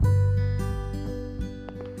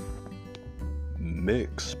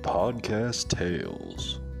Mick's Podcast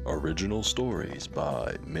Tales. Original stories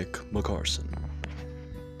by Mick McCarson.